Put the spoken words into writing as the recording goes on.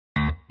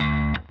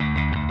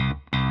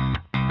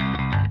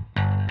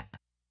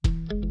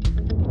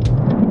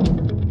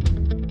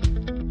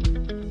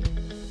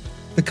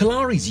The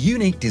Kalari's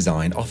unique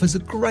design offers a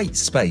great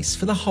space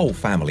for the whole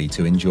family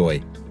to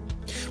enjoy.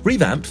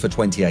 Revamped for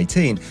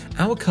 2018,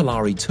 our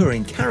Kalari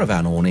Touring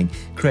Caravan awning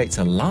creates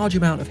a large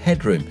amount of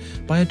headroom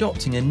by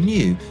adopting a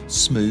new,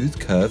 smooth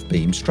curved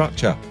beam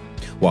structure,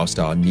 whilst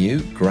our new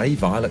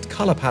grey-violet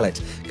colour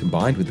palette,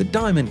 combined with the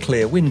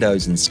diamond-clear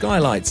windows and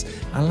skylights,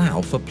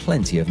 allow for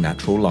plenty of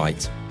natural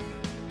light.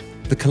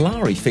 The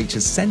Kalari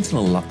features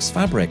Sentinel Luxe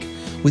fabric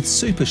with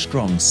super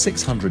strong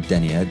 600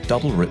 denier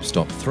double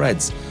ripstop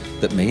threads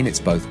that mean it's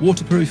both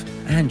waterproof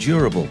and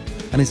durable,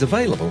 and is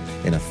available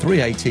in a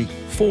 380,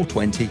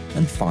 420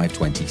 and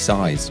 520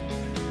 size.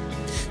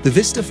 The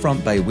Vista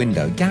front bay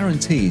window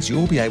guarantees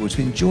you'll be able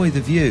to enjoy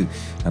the view,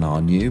 and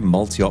our new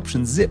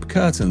multi-option zip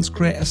curtains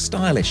create a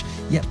stylish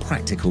yet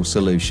practical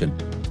solution.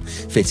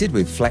 Fitted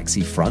with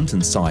flexi front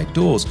and side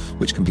doors,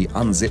 which can be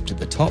unzipped at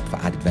the top for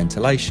added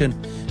ventilation,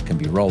 can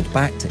be rolled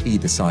back to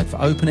either side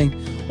for opening,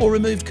 or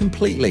removed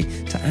completely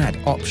to add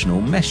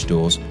optional mesh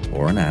doors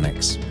or an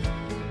annex.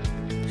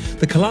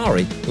 The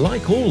Kalari,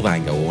 like all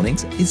Vango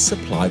awnings, is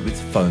supplied with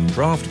foam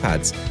draft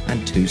pads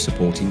and 2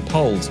 supporting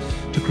poles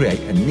to create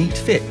a neat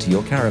fit to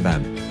your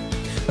caravan.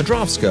 A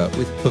draft skirt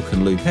with hook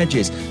and loop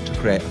edges to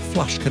create a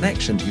flush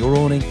connection to your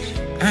awning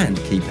and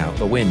keep out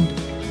the wind.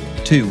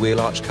 2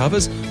 wheel arch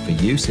covers for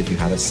use if you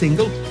have a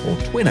single or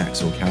twin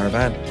axle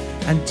caravan,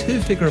 and 2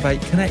 figure of 8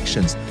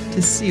 connections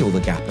to seal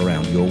the gap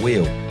around your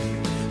wheel.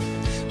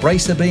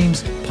 Bracer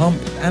beams,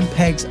 pump and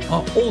pegs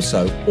are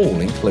also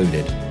all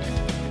included.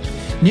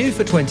 New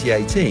for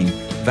 2018,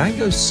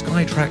 Vango's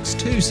Skytrax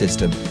 2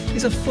 system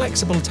is a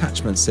flexible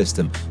attachment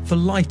system for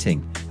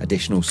lighting,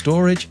 additional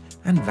storage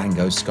and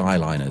Vango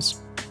Skyliners.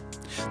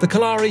 The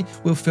Kalari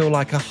will feel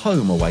like a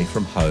home away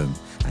from home,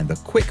 and the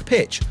quick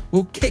pitch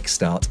will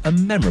kickstart a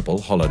memorable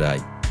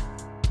holiday.